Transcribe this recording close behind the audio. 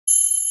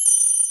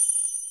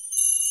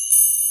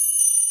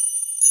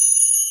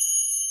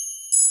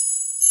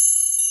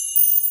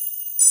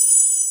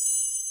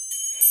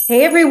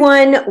Hey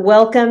everyone,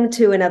 welcome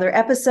to another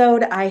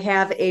episode. I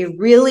have a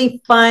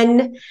really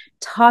fun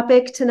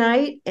topic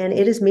tonight, and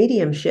it is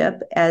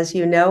mediumship. As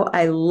you know,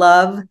 I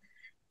love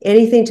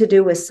anything to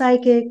do with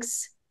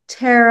psychics,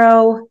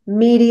 tarot,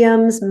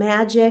 mediums,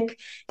 magic,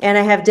 and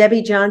I have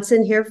Debbie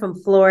Johnson here from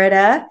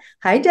Florida.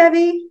 Hi,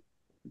 Debbie.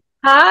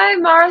 Hi,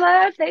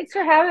 Marla. Thanks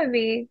for having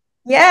me.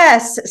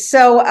 Yes.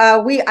 So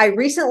I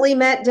recently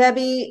met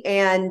Debbie,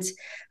 and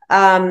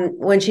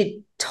when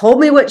she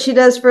told me what she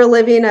does for a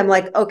living, I'm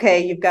like,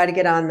 okay, you've got to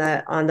get on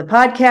the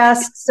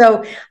podcast.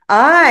 So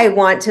I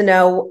want to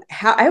know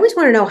how. I always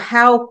want to know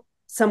how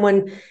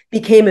someone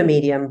became a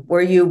medium.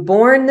 Were you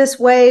born this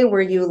way?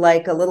 Were you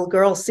like a little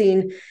girl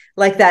seeing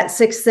like that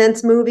Sixth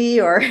Sense movie,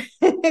 or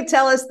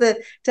tell us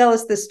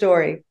the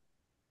story.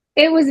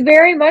 It was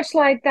very much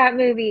like that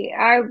movie.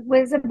 I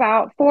was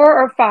about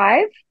 4 or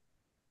 5,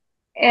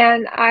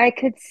 and I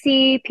could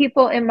see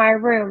people in my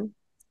room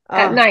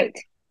at Oh, night.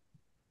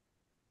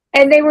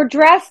 And they were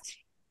dressed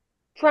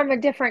from a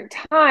different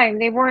time.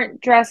 They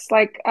weren't dressed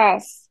like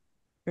us.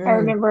 I mm.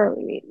 remember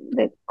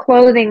the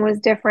clothing was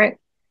different.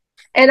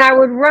 And I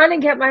would run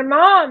and get my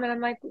mom, and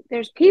I'm like,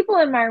 there's people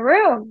in my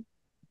room.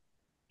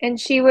 And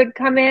she would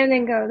come in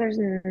and go, there's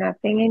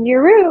nothing in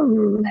your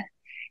room.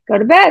 Go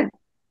to bed.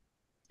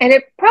 And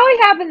it probably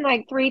happened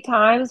like 3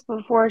 times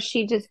before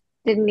she just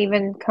didn't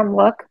even come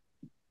look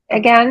Okay.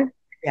 again.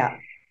 Yeah.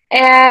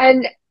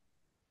 And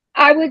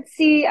I would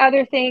see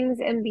other things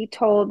and be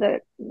told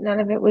that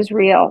none of it was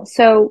real.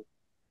 So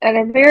at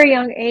a very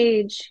young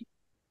age,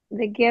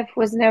 the gift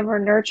was never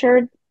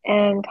nurtured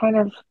and kind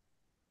of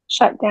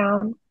shut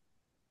down.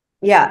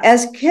 Yeah,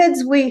 as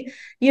kids,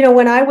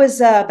 when I was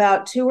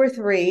about 2 or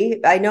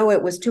 3, I know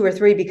it was 2 or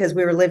 3 because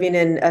we were living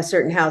in a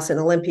certain house in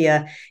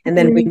Olympia, and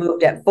then we Mm.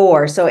 moved at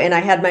 4. So, and I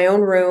had my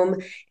own room,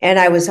 and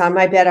I was on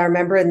my bed. I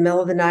remember in the middle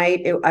of the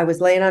night, I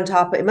was laying on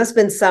top. It must have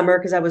been summer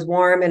because I was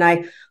warm, and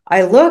I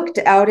looked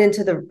out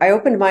I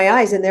opened my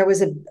eyes, and there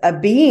was a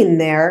being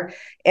there,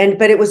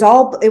 but it was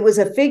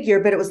a figure,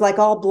 but it was like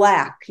all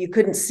black. You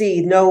couldn't see,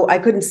 no, I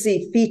couldn't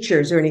see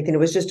features or anything. It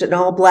was just an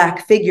all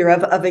black figure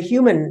of a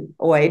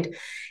humanoid,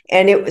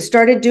 and it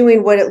started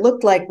doing what it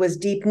looked like was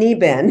deep knee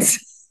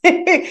bends.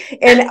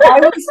 And I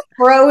was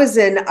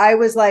frozen. I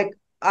was like,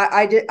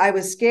 I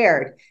was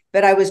scared,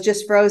 but I was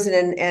just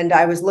frozen, and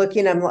I was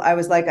looking. I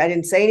was like, I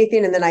didn't say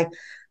anything, and then I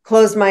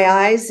closed my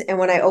eyes, and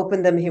when I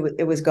opened them,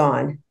 it was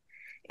gone.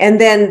 And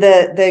then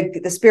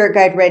the spirit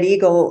guide Red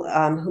Eagle,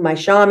 who my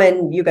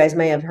shaman, you guys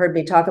may have heard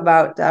me talk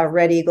about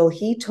Red Eagle.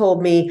 He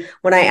told me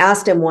when I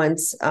asked him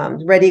once,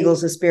 Red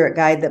Eagle's a spirit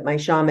guide that my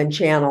shaman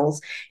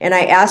channels, and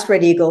I asked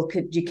Red Eagle,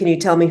 can you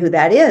tell me who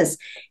that is?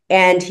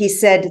 And he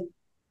said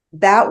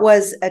that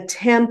was a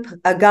temp,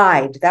 a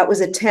guide. That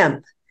was a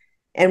temp,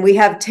 and we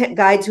have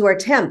guides who are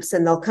temps,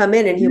 and they'll come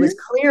in, and he was Mhm.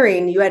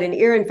 clearing. You had an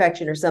ear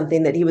infection or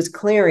something that he was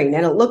clearing,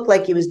 and it looked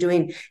like he was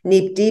doing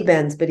neep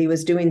debends, but he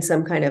was doing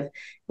some kind of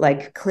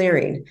like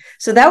clearing.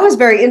 So that was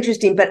very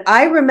interesting, but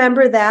I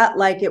remember that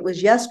like it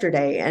was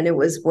yesterday, and it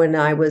was when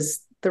I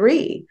was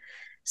 3.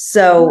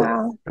 So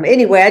Wow.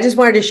 anyway, I just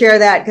wanted to share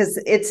that because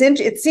it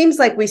seems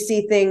like we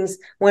see things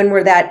when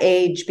we're that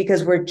age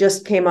because we're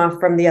just came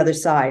off from the other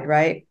side,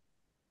 right?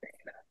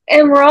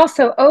 And we're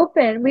also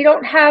open. We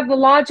don't have the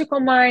logical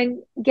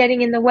mind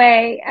getting in the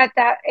way at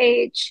that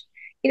age.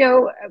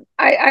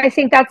 I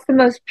think that's the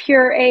most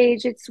pure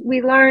age.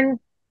 We learn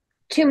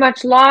too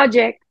much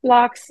logic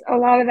blocks a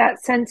lot of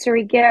that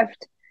sensory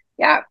gift.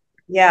 Yeah.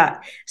 Yeah.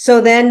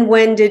 So then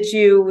when did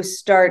you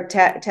start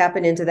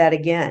tapping into that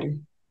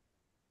again?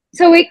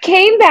 So it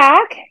came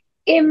back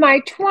in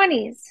my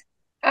 20s.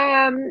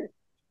 Um,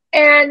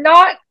 and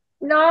not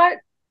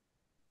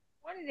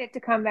wanted it to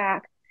come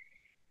back.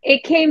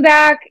 It came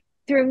back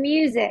through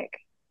music. Mhm.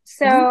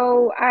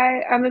 So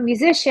I'm a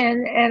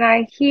musician and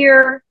I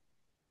hear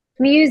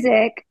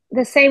music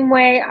the same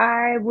way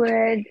I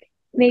would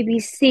maybe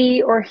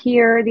see or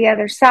hear the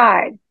other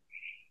side.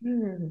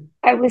 Hmm.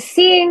 I was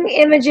seeing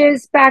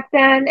images back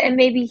then and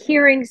maybe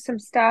hearing some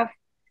stuff,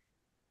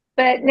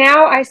 but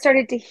now I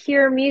started to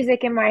hear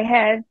music in my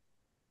head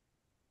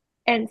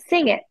and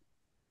sing it.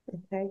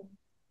 Okay.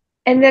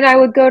 And then I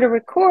would go to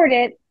record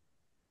it,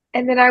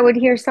 and then I would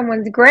hear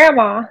someone's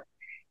grandma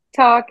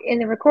talk in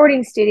the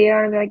recording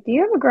studio, and I'd be like, "Do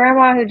you have a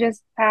grandma who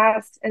just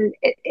passed?" And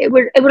it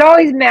would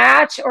always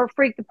match or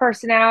freak the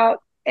person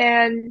out.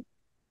 And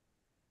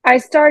I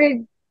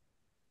started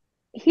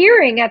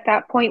hearing at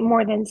that point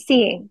more than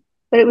seeing,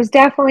 but it was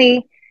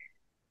definitely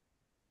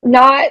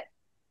not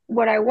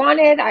what I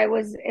wanted.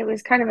 It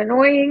was kind of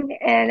annoying,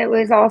 and it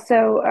was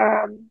also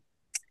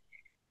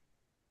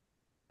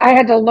I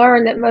had to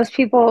learn that most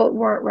people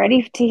weren't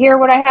ready to hear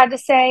what I had to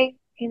say.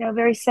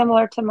 Very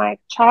similar to my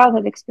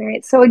childhood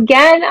experience. So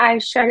again, I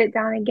shut it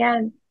down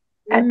again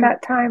at Mm.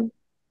 that time.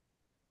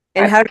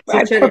 And how did you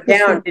I shut it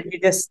down? purposely. Did you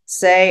just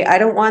say, I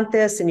don't want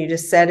this, and you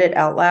just said it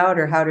out loud,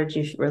 or how did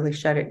you really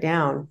shut it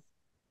down?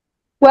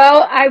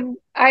 Well,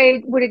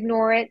 I would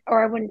ignore it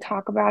or I wouldn't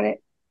talk about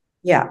it,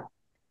 Yeah.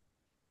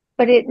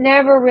 but it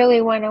never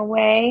really went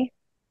away,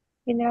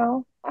 you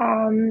know.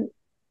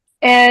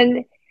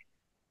 And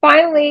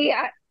finally,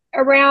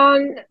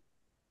 around,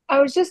 I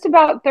was just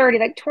about 30,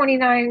 like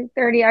 29,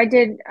 30.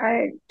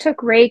 I took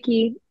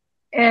Reiki,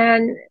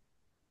 and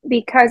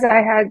because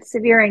I had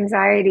severe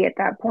anxiety at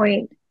that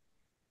point,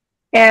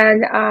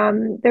 and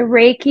the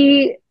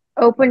Reiki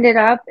opened it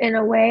up in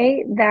a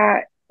way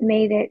that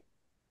made it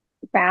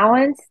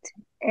balanced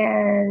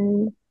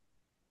and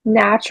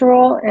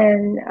natural,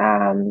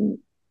 and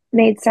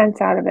made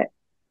sense out of it.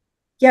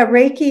 Yeah,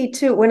 Reiki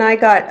too. When I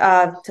got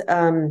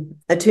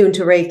attuned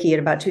to Reiki in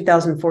about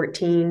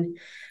 2014,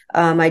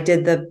 I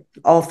did the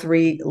all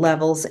three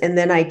levels, and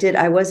then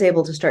I was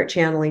able to start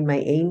channeling my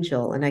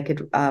angel, and I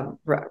could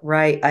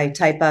I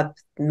type up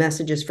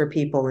messages for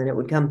people, and it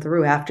would come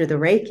through after the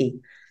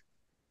Reiki.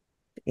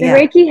 The Yeah.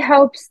 Reiki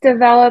helps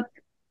develop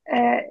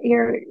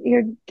your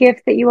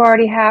gift that you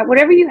already have.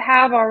 Whatever you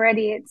have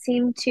already, it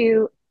seemed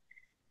to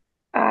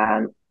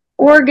um,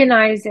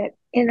 organize it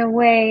in a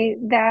way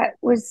that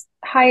was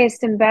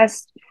highest and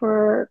best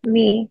for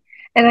me.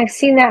 And I've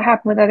seen that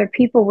happen with other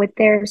people with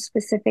their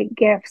specific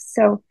gifts.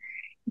 So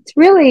it's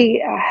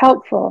really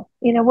helpful,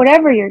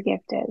 whatever your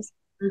gift is.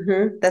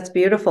 That's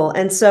beautiful.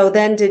 And so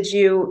then did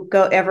you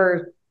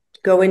ever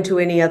go into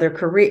any other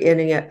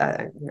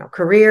career,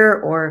 career,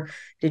 or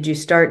did you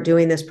start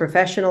doing this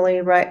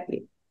professionally right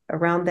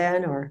around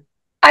then, or?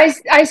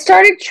 I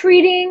started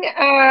treating,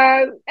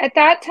 at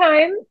that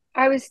time,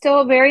 I was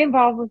still very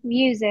involved with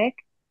music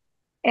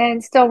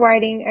and still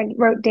writing. I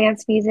wrote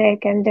dance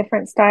music and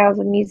different styles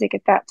of music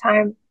at that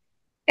time.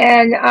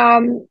 And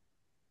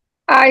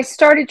I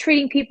started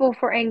treating people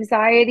for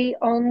anxiety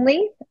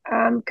only,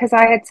 because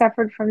I had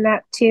suffered from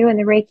that too, and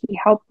the Reiki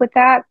helped with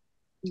that.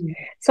 Mm.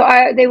 So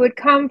they would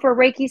come for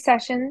Reiki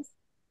sessions,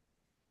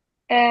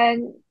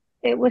 and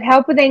it would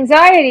help with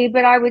anxiety,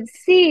 but I would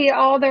see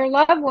all their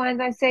loved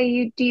ones. I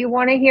say, do you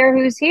want to hear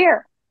who's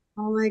here?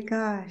 Oh my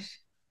gosh.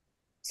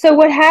 So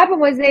what happened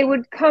was they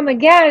would come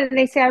again and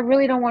they say, I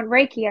really don't want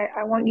Reiki.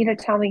 I want you to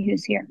tell me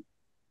who's here.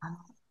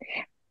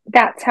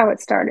 That's how it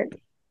started.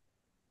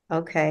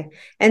 Okay.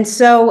 And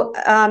so,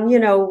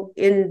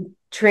 in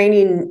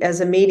training as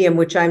a medium,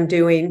 which I'm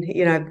doing,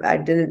 I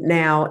didn't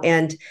now,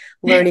 and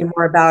learning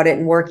more about it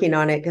and working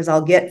on it, because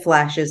I'll get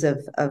flashes of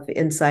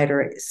insight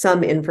or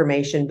some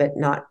information, but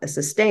not a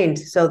sustained.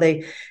 So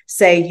they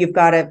say you've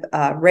got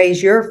to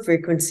raise your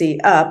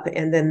frequency up,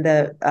 and then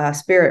the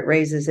spirit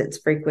raises its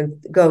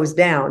frequency, goes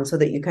down, so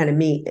that you kind of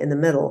meet in the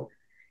middle.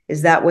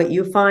 Is that what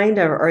you find,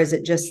 or is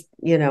it just,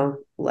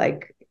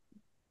 like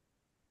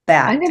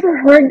that?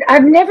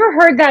 I've never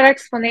heard that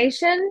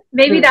explanation.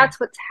 Maybe Hmm. that's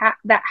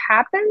that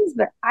happens,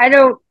 but I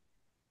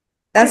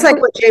That's like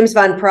don't, what James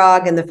Van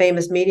Praagh and the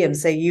famous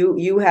mediums say.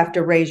 You have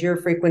to raise your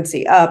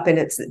frequency up, and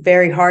it's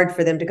very hard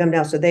for them to come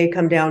down. So they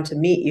come down to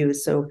meet you.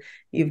 So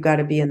you've got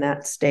to be in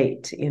that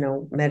state,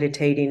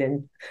 meditating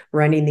and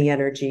running the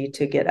energy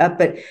to get up.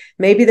 But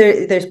maybe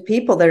there's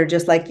people that are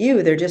just like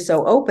you. They're just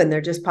so open.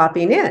 They're just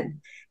popping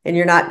in, and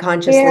you're not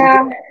consciously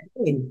yeah,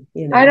 I doing.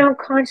 don't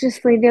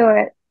consciously do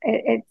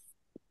it.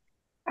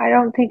 I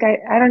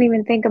don't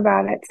even think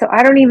about it. So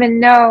I don't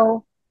even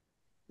know.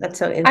 That's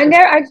so I interesting.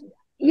 never, I,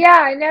 yeah,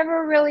 I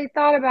never really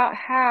thought about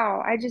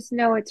how. I just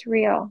know it's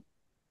real.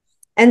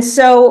 And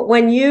so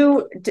when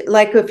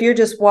like, if you're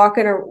just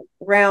walking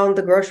around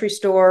the grocery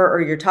store,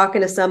 or you're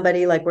talking to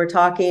somebody like we're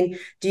talking,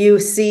 do you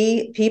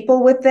see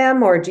people with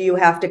them, or do you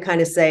have to kind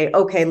of say,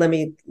 okay,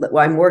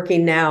 I'm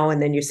working now, and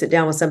then you sit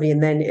down with somebody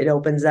and then it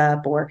opens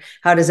up, or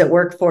how does it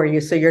work for you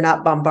so you're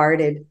not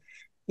bombarded,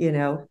 you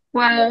know?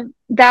 Well,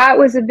 that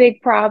was a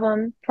big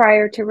problem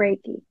prior to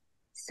Reiki. Mm.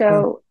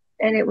 So,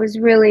 and it was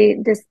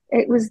really just,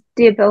 it was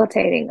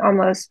debilitating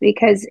almost,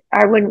 because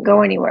I wouldn't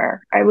go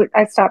anywhere.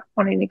 I stopped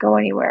wanting to go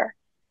anywhere.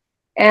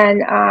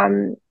 And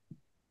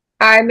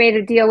I made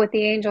a deal with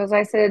the angels.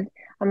 I said,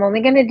 I'm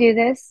only going to do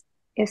this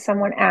if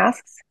someone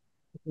asks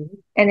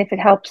and if it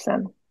helps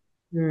them.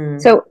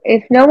 Mm. So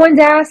if no one's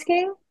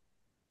asking,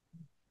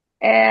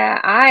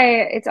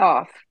 it's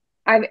off.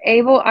 I'm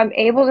able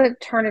to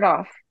turn it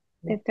off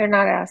if they're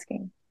not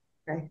asking.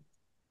 Okay.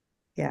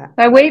 Yeah.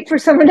 I wait for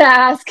someone to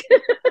ask.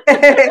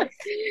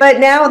 But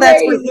now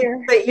that's Way what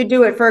easier. but you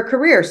do it for a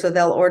career. So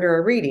they'll order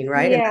a reading,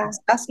 right? And Yeah. that's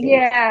asking.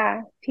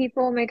 Yeah.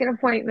 People make an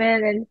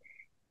appointment, and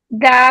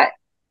that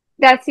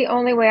that's the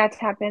only way I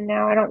tap in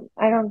now.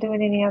 I don't do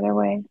it any other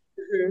way.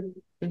 Mhm.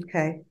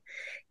 Okay.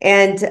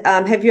 And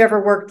have you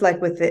ever worked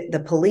like with the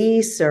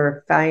police,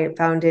 or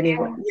found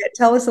anyone? Yeah. Yeah,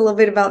 tell us a little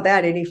bit about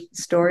that. Any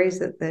stories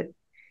that.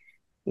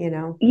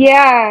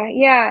 Yeah,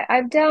 yeah.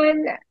 I've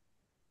done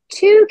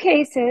two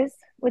cases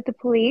with the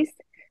police.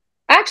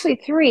 Actually,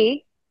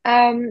 three.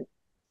 Um,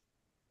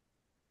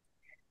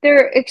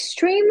 they're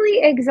extremely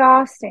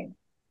exhausting.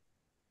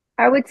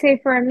 I would say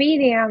for a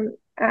medium,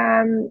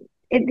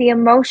 the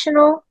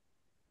emotional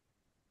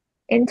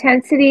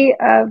intensity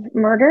of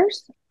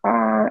murders,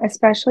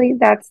 especially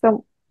that's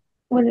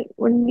when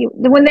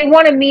they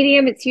want a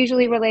medium, it's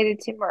usually related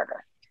to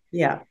murder.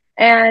 Yeah.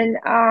 And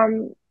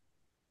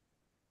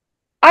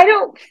I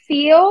don't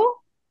feel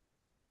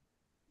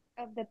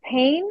of the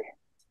pain,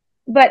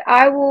 but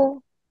I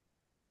will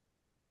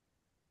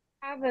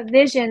have a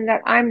vision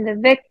that I'm the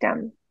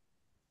victim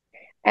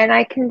and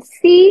I can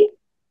see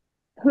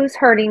who's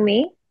hurting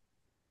me.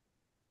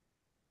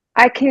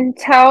 I can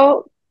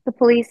tell the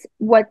police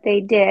what they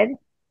did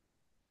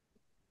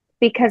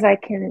because I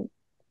can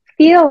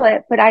feel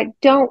it, but I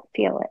don't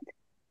feel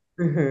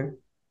it. Mm-hmm.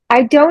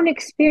 I don't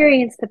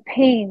experience the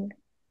pain,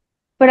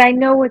 but I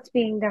know what's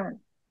being done.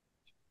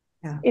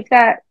 Yeah. If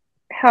that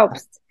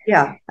helps.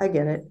 Yeah, I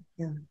get it.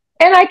 Yeah.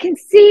 And I can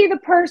see the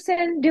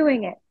person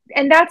doing it.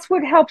 And that's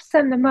what helps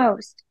them the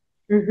most.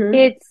 Mm-hmm.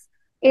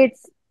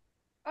 It's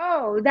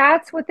oh,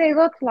 that's what they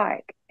look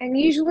like. And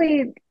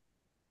usually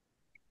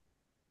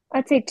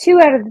I'd say 2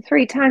 out of the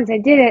 3 times I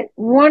did it,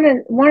 one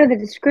of the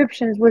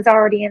descriptions was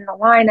already in the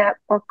lineup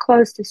or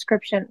close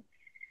description.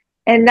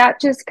 And that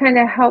just kind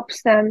of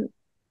helps them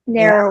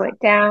Yeah. narrow it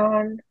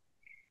down.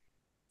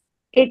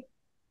 It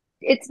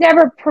it's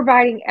never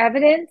providing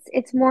evidence.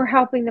 It's more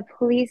helping the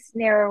police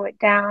narrow it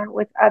down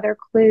with other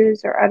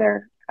clues or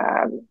other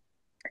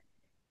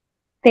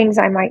things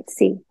I might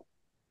see.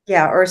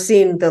 Yeah. Or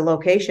seeing the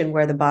location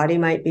where the body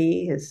might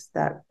be. Is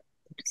that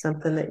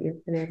something that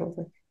you've been able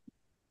to?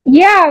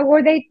 Yeah,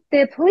 or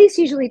the police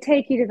usually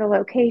take you to the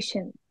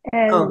location,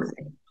 and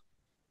Okay.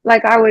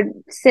 like I would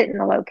sit in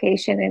the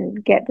location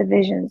and get the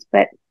visions.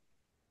 But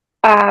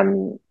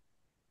um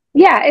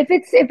yeah, if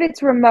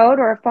it's remote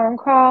or a phone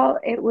call,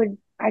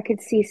 I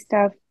could see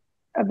stuff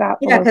about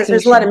the Yeah, because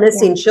there's a lot of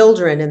location. Yeah. missing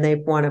children and they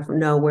want to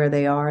know where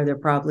they are. They're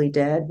probably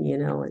dead,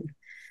 and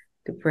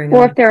to bring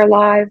Or if them. they're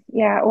alive,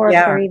 yeah, or if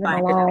Yeah, they're even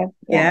find it. alive.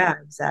 Yeah. Yeah,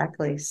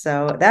 exactly.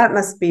 So that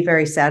must be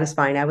very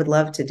satisfying. I would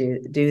love to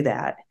do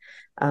that.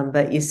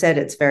 But you said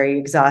it's very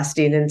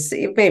exhausting and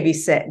maybe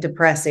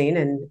depressing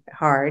and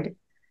hard.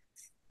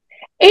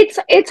 It's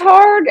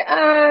hard.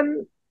 I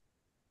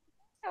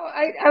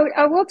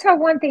will tell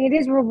one thing, it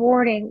is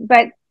rewarding,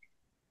 but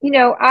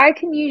I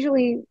can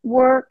usually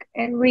work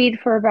and read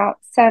for about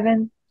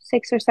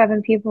 6 or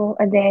 7 people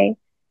a day,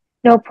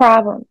 no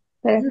problem.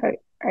 But if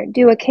I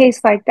do a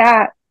case like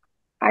that,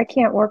 I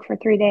can't work for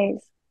 3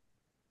 days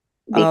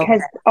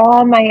because Okay.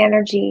 all my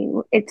energy,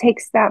 it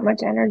takes that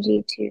much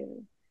energy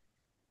to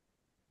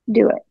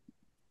do it.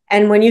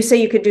 And when you say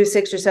you could do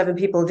 6 or 7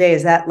 people a day,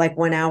 is that like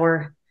 1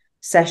 hour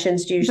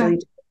sessions But usually?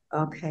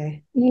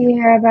 Okay. Yeah.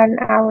 yeah, about an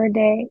hour a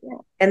day. Yeah.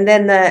 And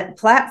then the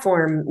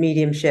platform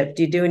mediumship,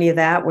 do you do any of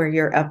that where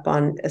you're up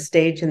on a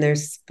stage and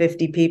there's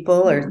 50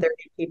 people or No.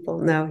 30 people?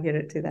 No, you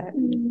don't do that.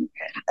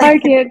 I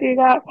can't do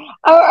that.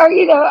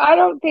 I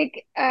don't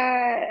think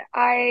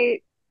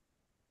I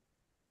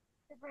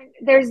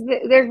there's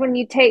when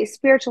you take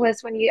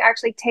spiritualists, when you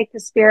actually take the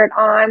spirit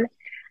on,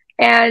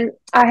 and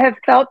I have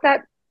felt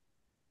that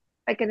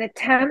like an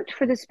attempt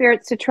for the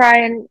spirits to try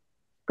and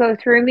go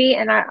through me,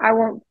 and I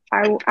won't.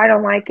 I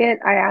don't like it.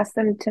 I ask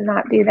them to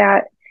not do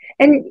that.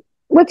 And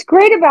what's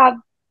great about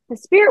the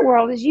spirit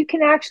world is you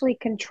can actually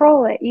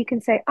control it. You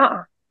can say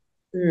Yeah.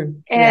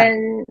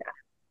 and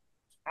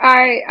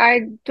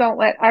I don't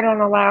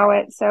allow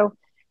it. So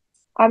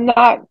I'm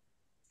not.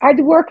 I'd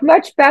work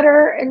much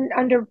better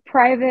under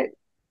private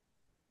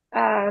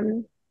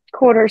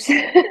quarters.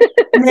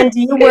 And then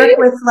do you work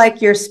with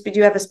do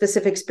you have a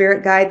specific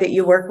spirit guide that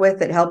you work with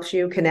that helps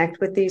you connect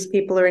with these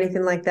people or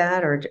anything like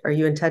that? Or are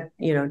you in touch,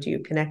 do you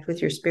connect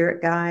with your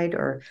spirit guide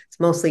or it's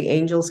mostly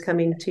angels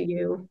coming to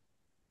you?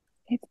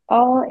 It's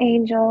all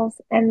angels,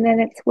 and then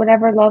it's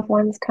whatever loved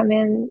ones come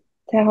in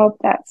to help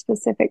that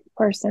specific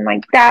person,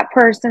 like that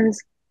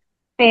person's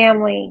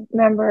family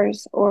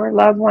members or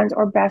loved ones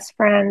or best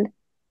friend.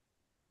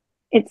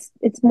 It's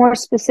more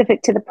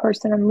specific to the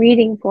person I'm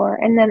reading for,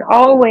 and then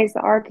always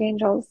the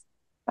archangels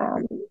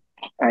um,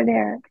 are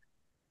there.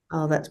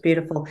 Oh, that's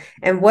beautiful.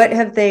 And what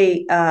have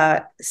they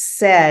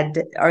said?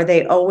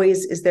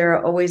 Is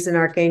there always an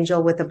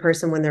archangel with a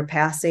person when they're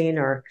passing,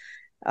 or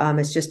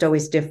it's just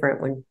always different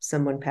when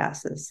someone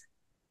passes?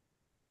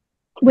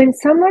 When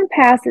someone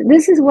passes,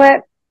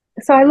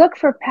 so I look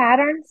for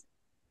patterns,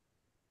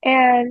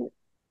 and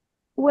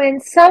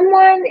when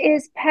someone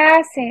is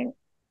passing,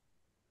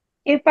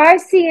 if I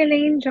see an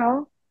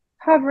angel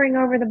hovering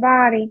over the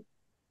body,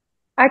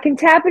 I can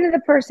tap into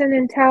the person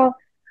and tell,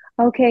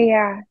 okay,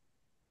 yeah,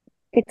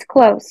 it's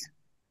close.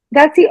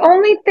 That's the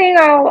only thing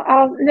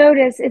I'll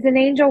notice is an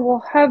angel will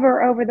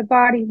hover over the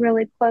body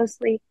really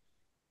closely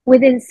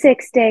within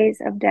 6 days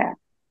of death.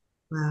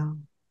 Wow.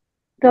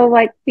 They'll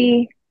like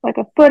be like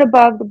a foot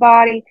above the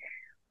body,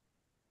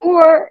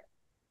 or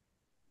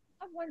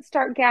loved ones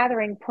start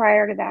gathering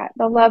prior to that.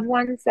 The loved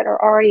ones that are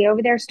already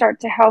over there start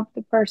to help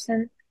the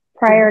person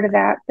prior to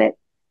that. But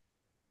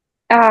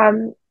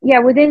yeah,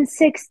 within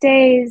 6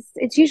 days,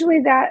 it's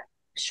usually that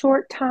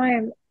short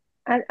time.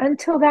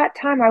 Until that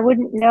time, I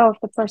wouldn't know if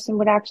the person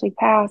would actually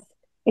pass.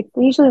 It's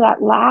usually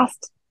that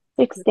last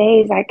 6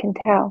 days I can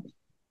tell.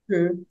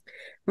 Hmm.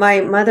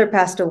 My mother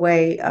passed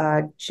away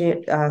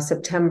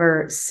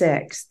September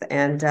 6th,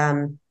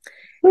 and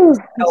Whew,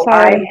 I'm So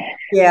sorry.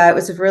 yeah, it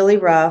was really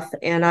rough.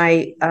 And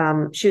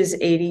she was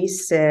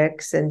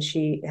 86 and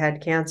she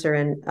had cancer,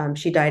 and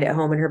she died at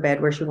home in her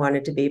bed where she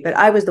wanted to be. But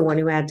I was the one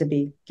who had to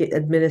be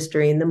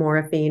administering the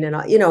morphine and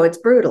all, it's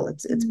brutal.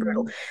 It's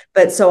brutal. Mm.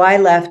 But so I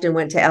left and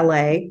went to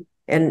LA,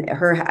 and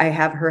I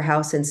have her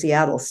house in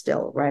Seattle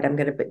still, right? I'm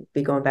going to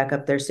be going back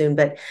up there soon.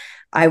 But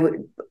I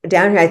would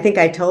down here, I think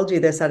I told you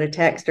this on a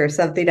text or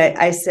something.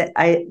 I said,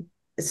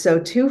 so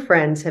two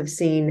friends have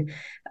seen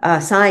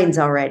signs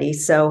already.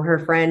 So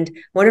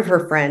one of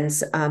her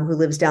friends who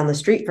lives down the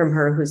street from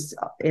her, who's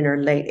in her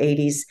late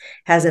 80s,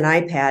 has an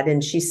iPad.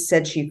 And she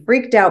said she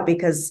freaked out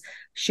because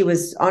she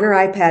was on her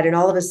iPad and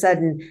all of a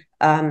sudden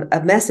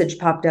a message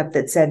popped up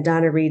that said,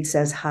 Donna Reed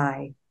says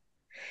hi.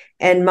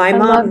 And my I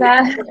mom, love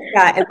that.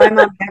 yeah, and my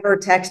mom never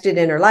texted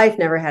in her life,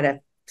 never had a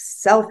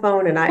cell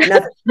phone, and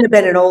nothing could have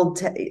been an old,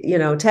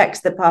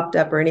 text that popped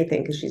up or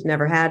anything because she's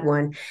never had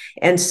one.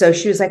 And so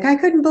she was like, I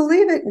couldn't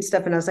believe it and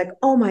stuff. And I was like,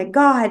 oh my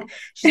God.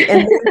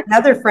 And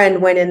another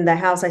friend went in the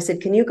house. I said,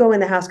 can you go in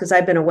the house? Because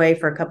I've been away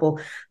for a couple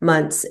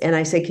months. And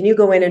I said, can you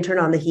go in and turn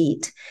on the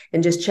heat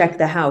and just check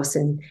the house?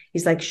 And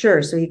he's like,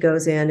 sure. So he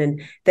goes in,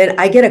 and then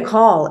I get a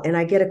call and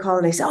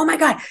I say, oh my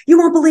God, you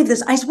won't believe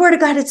this. I swear to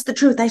God, it's the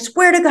truth. I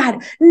swear to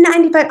God,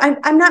 95.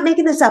 I'm not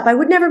making this up. I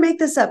would never make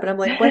this up. And I'm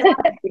like, what?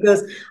 He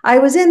goes, I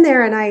was in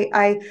there and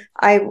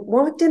I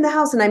walked in the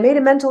house and I made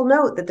a mental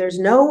note that there's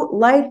no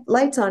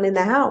lights on in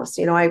the house.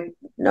 I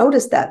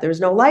noticed that there's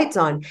no lights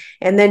on.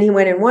 And then he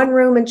went in one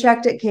room and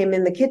checked it, came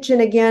in the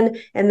kitchen again,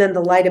 and then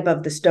the light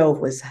above the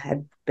stove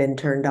had been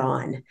turned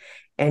on.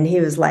 And he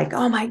was like,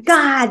 oh my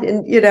God.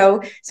 And,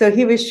 so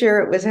he was sure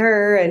it was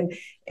her. And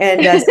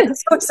so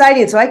it's so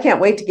exciting. So I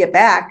can't wait to get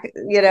back.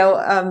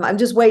 I'm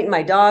just waiting.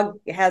 My dog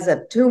has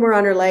a tumor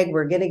on her leg.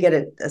 We're going to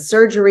get a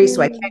surgery.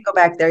 So I can't go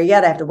back there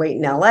yet. I have to wait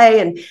in LA.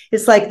 And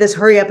it's like this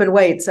hurry up and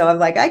wait. So I'm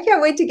like, I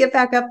can't wait to get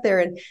back up there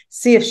and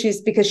see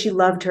if because she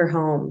loved her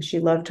home. She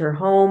loved her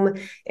home.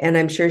 And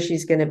I'm sure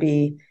she's going to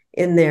be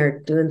in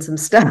there doing some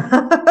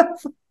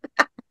stuff.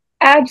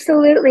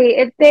 Absolutely.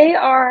 If they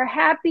are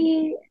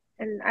happy,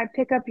 and I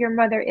pick up your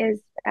mother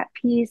is at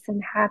peace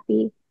and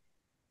happy,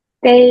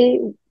 they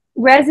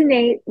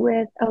resonate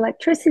with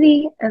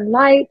electricity and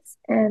lights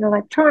and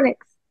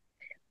electronics.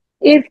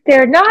 If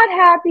they're not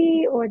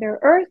happy or they're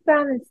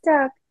earthbound and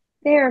stuck,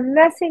 they are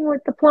messing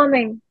with the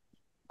plumbing.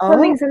 Oh,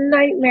 Plumbing's a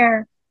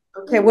nightmare.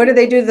 okay. What do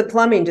they do to the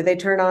plumbing? Do they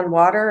turn on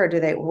water,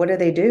 or what do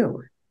they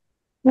do?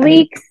 I mean,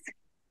 Leaks,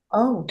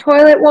 oh,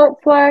 toilet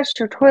won't flush,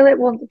 or toilet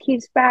won't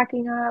keeps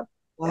backing up.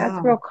 That's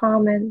real wow.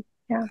 common.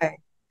 Yeah. Okay.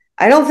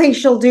 I don't think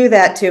she'll do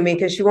that to me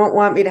because she won't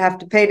want me to have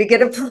to pay to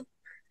get a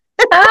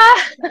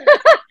Ah,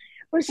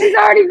 well, she's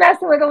already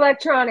messing with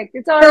electronics.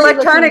 It's already looking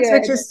electronics,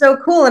 which good. is so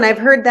cool. And I've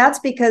heard that's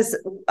because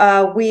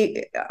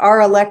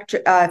our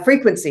electric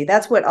frequency.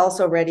 That's what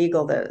also Red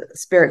Eagle, the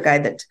spirit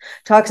guide that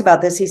talks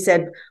about this. He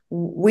said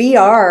we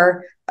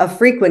are a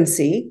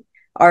frequency,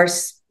 our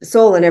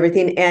soul and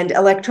everything, and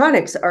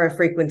electronics are a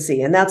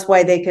frequency, and that's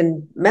why they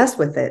can mess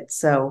with it.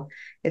 So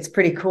it's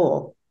pretty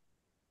cool.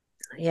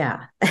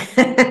 Yeah.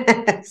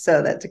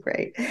 So that's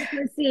great.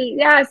 Let's see.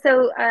 Yeah.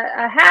 So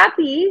a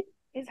happy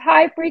is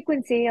high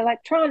frequency.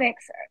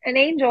 Electronics and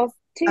angels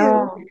too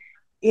Oh,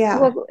 yeah.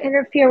 will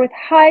interfere with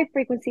high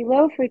frequency.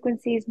 Low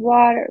frequencies,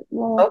 water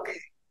will Okay.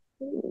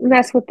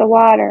 mess with the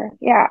water.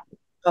 Yeah.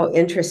 Oh,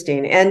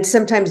 interesting. And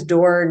sometimes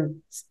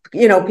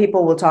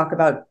people will talk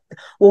about,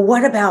 well,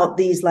 what about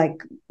these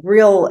like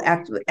real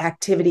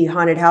activity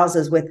haunted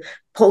houses with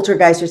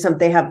poltergeists or something?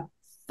 They have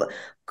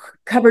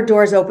cupboard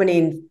doors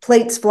opening,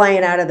 plates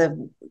flying out of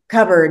the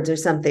cupboards or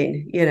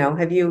something.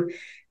 Have you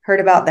heard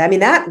about that? I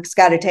mean, that's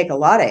got to take a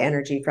lot of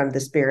energy from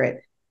the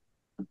spirit.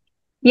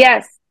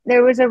 Yes.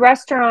 There was a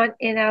restaurant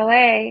in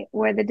LA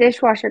where the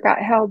dishwasher got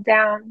held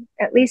down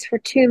at least for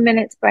 2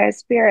 minutes by a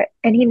spirit,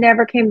 and he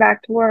never came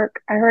back to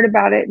work. I heard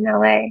about it in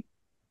LA. I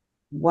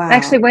Wow.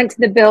 actually went to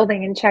the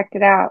building and checked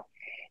it out.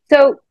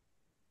 So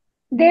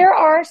there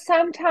are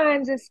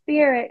sometimes a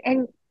spirit,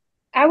 and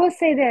I will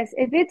say this,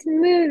 if it's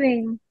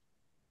moving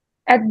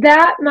at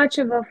that much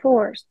of a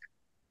force,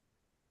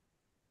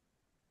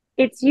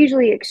 it's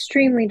usually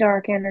extremely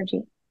dark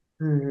energy.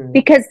 Mm-hmm.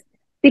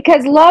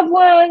 Because loved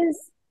ones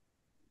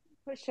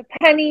push a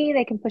penny,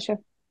 they can push a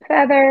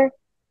feather.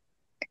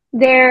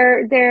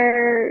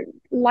 They're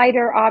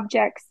lighter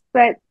objects,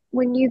 but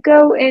when you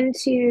go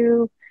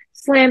into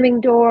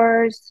slamming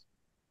doors,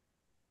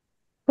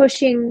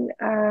 pushing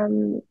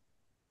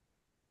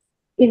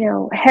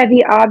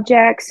heavy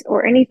objects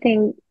or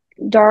anything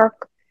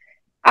dark,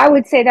 I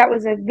would say that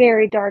was a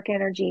very dark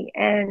energy,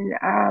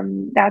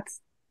 and that's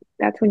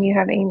when you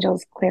have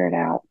angels clear it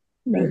out,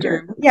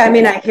 major. Mm-hmm. Yeah, I Clear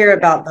it mean, I out. hear Yeah.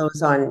 about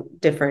those on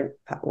different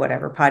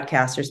whatever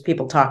podcasters.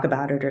 People talk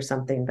about it or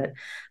something, but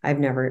I've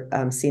never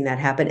seen that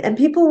happen. And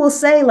people will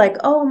say like,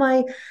 "Oh,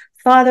 my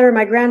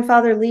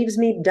grandfather leaves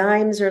me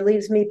dimes or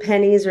leaves me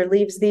pennies or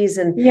leaves these,"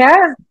 and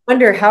Yeah.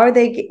 wonder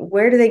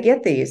where do they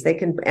get these? They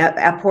can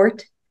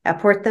apport.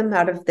 apport them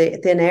out of the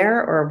thin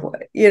air, or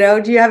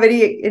do you have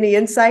any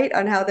insight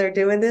on how they're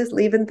doing this,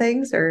 leaving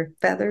things or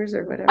feathers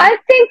or whatever? I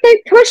think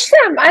they push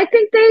them. I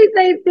think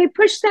they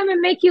push them and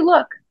make you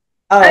look.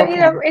 Oh,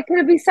 okay. It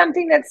could be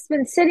something that's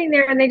been sitting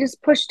there and they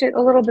just pushed it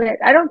a little bit.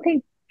 I don't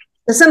think.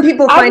 Some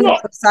people find it on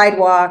the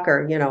sidewalk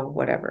or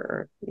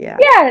whatever. Yeah.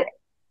 Yeah,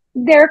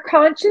 their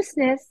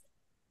consciousness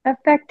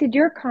affected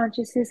your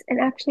consciousness and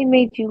actually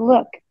made you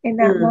look in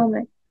that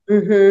moment.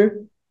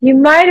 Mm-hmm. You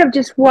might have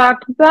just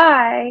walked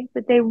by,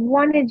 but they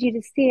wanted you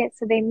to see it,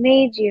 so they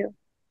made you.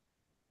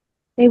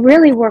 They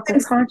really work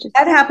with consciousness.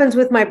 That happens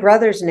with my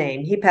brother's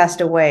name. He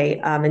passed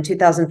away in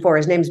 2004.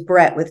 His name's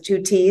Brett with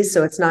 2 T's,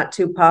 so it's not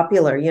too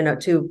popular,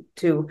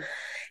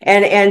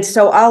 and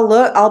so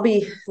I'll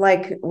be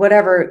like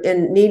whatever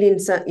in needing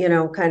some,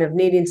 kind of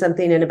needing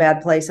something in a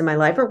bad place in my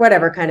life or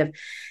whatever kind of,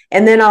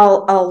 and then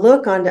I'll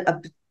look on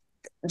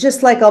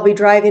just like I'll be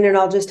driving and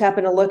I'll just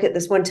happen to look at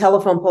this one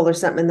telephone pole or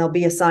something, and there'll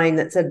be a sign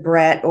that said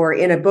Brett, or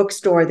in a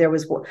bookstore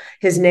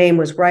his name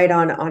was right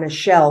on a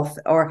shelf,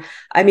 or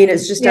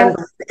it's just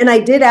and I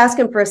did ask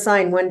him for a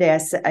sign one day.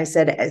 I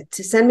said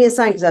to send me a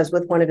sign, because I was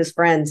with one of his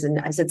friends, and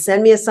I said,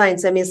 send me a sign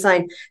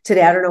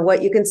today. I don't know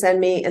what you can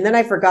send me. And then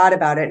I forgot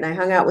about it, and I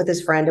hung out with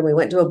his friend and we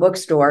went to a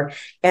bookstore,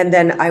 and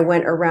then I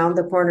went around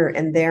the corner,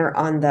 and there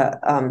on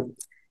the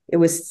it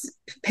was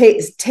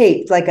taped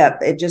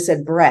it just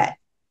said Brett.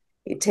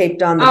 It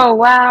taped on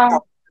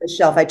the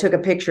shelf. I took a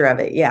picture of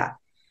it. Yeah.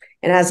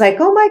 And I was like,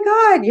 oh my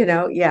God,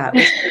 yeah.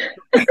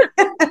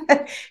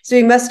 So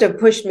he must have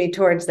pushed me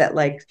towards that,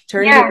 like,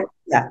 turn here.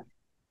 Yeah.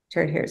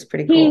 Turn here. It's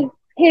pretty cool.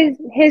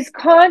 His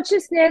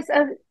consciousness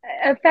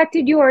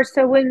affected yours.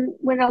 So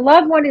when a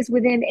loved one is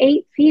within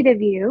 8 feet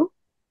of you,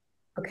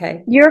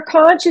 okay, your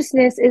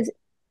consciousness is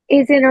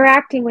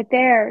interacting with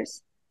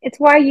theirs. It's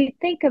why you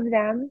think of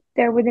them.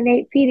 They're within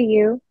 8 feet of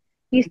you.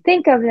 You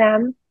think of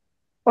them,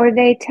 or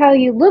they tell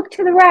you, look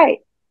to the right.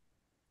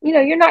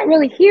 You're not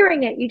really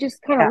hearing it. You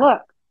just kind of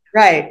look.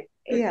 Right.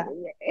 Yeah.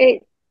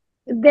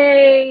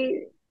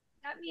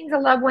 That means a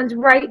loved one's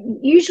right.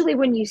 Usually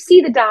when you see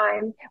the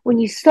dime, when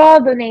you saw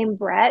the name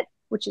Brett,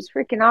 which is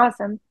freaking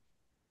awesome,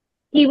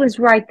 he was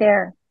right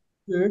there.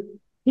 Mm-hmm.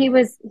 He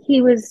was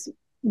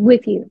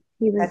with you.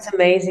 That's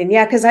amazing.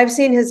 Yeah, because I've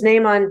seen his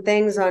name on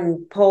things,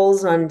 on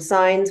poles, on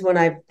signs when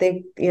I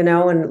think,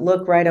 and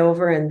look right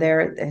over, and there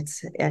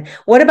it's.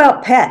 What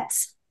about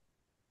pets?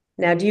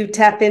 Now, do you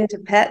tap into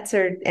pets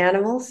or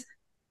animals?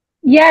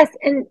 Yes,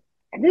 and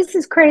this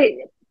is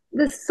crazy.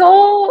 The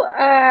soul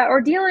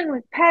or dealing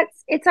with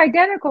pets, it's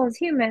identical as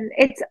human.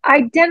 It's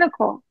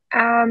identical.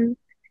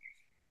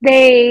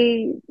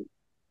 They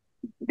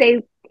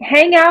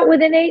hang out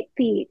within 8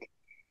 feet.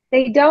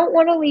 They don't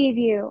want to leave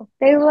you.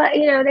 They love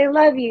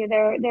you.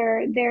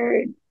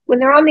 They're when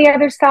they're on the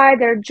other side,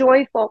 they're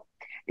joyful.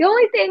 The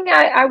only thing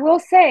I will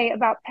say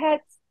about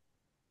pets,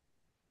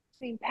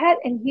 between pet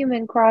and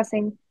human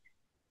crossing,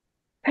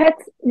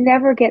 pets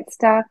never get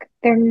stuck.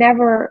 They're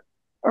never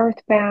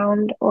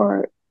earthbound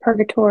or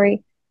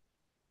purgatory.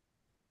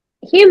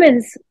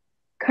 Humans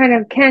kind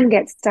of can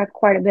get stuck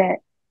quite a bit,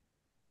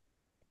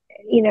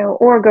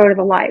 or go to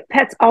the light.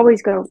 Pets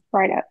always go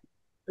right up.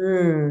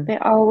 They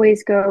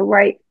always go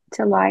right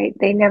to light.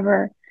 They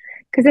never,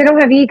 because they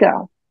don't have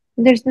ego.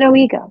 There's no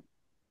ego.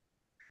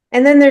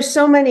 And then there's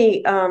so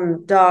many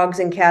dogs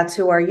and cats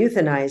who are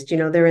euthanized.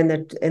 They're in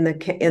the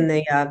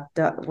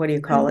what do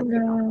you call it?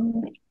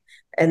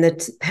 And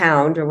the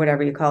pound, or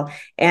whatever you call it,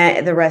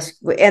 and the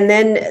rest, but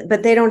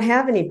they don't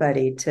have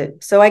anybody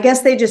so I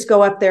guess they just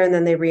go up there and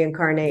then they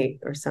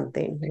reincarnate or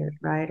something,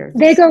 right? Or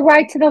they go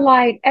right to the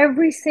light.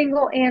 Every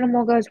single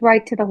animal goes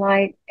right to the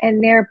light,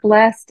 and they're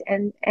blessed,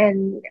 and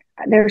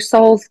their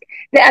souls,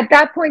 at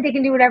that point, they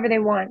can do whatever they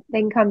want. They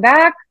can come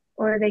back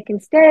or they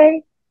can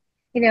stay.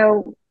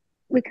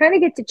 We kind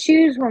of get to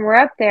choose when we're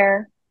up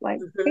there. Like,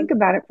 think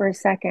about it for a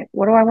second.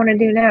 What do I want to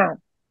do now?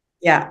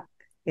 Yeah.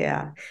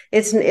 Yeah,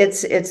 it's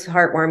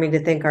heartwarming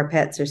to think our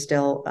pets are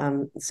still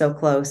so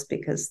close,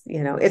 because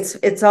it's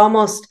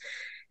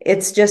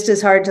just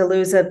as hard to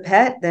lose a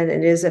pet than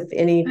it is if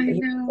any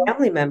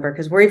family member,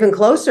 because we're even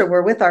closer.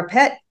 We're with our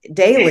pet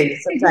daily.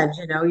 Sometimes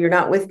you're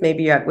not with,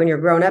 maybe when you're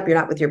grown up, you're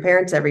not with your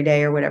parents every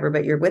day or whatever,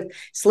 but you're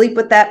sleep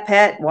with that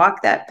pet,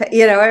 walk that pet,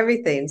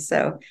 everything.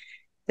 So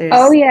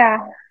yeah,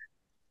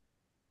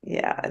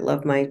 I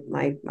love my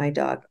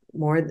dog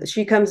more.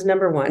 She comes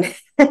number one.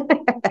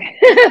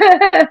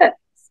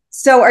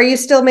 So are you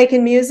still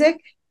making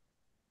music?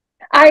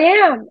 I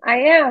am.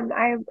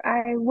 I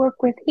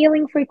work with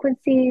healing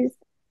frequencies,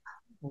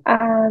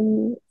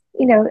 sound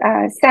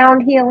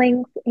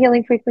healing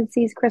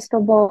frequencies,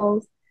 crystal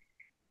bowls,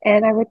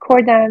 and I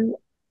record them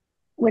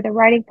with a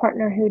writing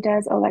partner who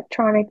does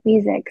electronic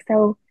music.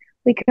 So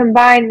we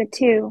combine the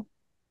two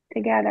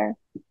together.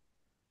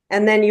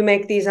 And then you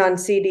make these on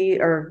CD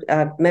or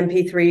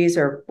MP3s,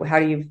 or how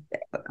do you?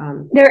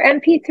 They're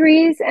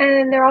MP3s,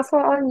 and they're also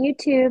on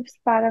YouTube,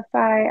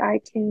 Spotify,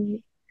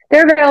 iTunes.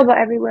 They're available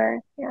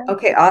everywhere. Yeah.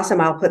 Okay,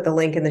 awesome. I'll put the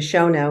link in the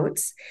show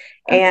notes.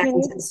 Okay.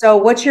 And so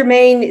what's your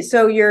main,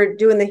 so you're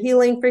doing the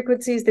healing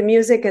frequencies, the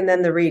music, and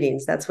then the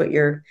readings. That's what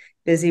you're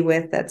busy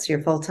with. That's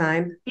your full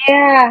time.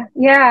 Yeah,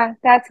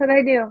 that's what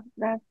I do.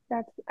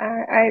 That's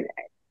I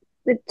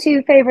the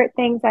two favorite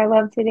things I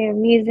love to do,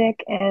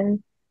 music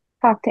and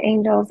talk to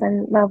angels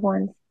and loved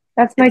ones.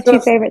 That's my And so, two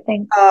favorite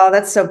things. oh,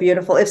 that's so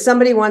beautiful. If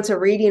somebody wants a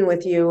reading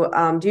with you,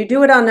 do you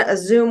do it on a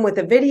Zoom with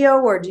a video,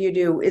 or do you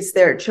do, it's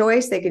their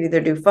choice? They could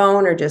either do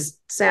phone or just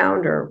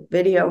sound or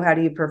video. How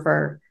do you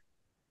prefer?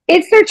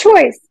 It's their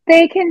choice.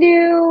 They can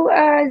do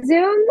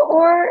Zoom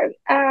or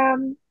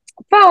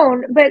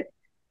phone, but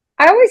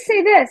I always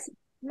say this,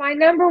 my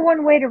number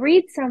one way to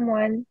read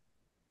someone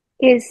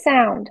is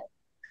sound.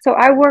 So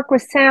I work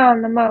with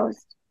sound the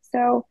most.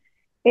 So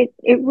it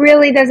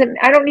really doesn't,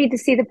 I don't need to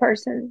see the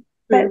person,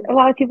 but Mm. a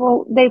lot of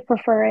people, they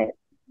prefer it.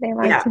 They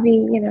like Yeah. to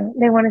be,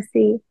 they want to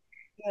see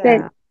that.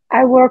 Yeah.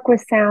 I work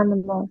with sound the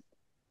most.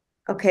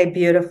 Okay,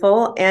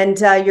 beautiful. And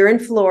you're in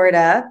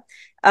Florida.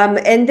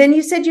 And then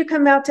you said you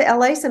come out to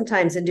LA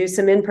sometimes and do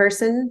some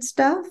in-person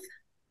stuff.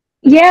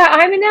 Yeah,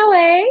 I'm in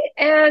LA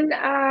and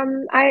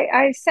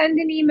I send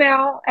an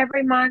email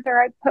every month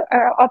or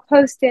I'll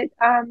post it.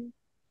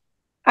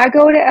 I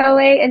go to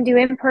LA and do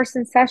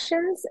in-person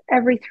sessions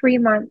every 3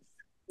 months.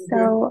 Mhm.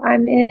 So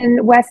I'm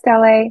in West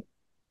LA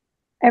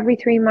every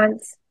 3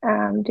 months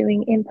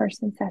doing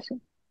in-person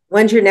sessions.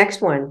 When's your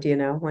next one? Do you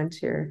know?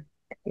 When's your,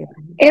 yeah.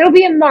 It'll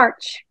be in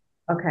March.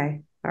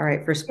 Okay. All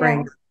right. For Yeah.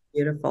 spring.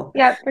 Beautiful.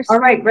 Yeah, for All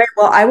right. spring. Great.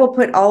 Well, I will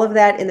put all of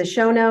that in the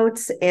show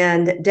notes.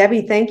 And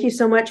Debbie, thank you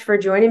so much for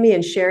joining me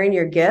and sharing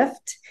your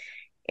gift.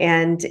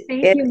 And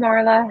Thank you,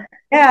 Marla.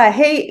 yeah,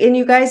 hey, and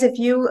you guys, if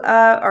you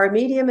are a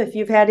medium, if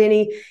you've had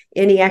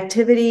any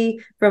activity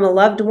from a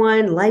loved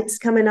one, lights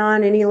coming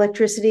on, any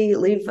electricity,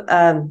 leave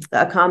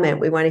a comment.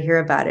 We want to hear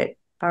about it.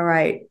 All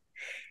right.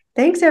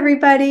 Thanks,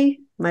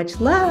 everybody.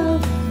 Much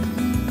love.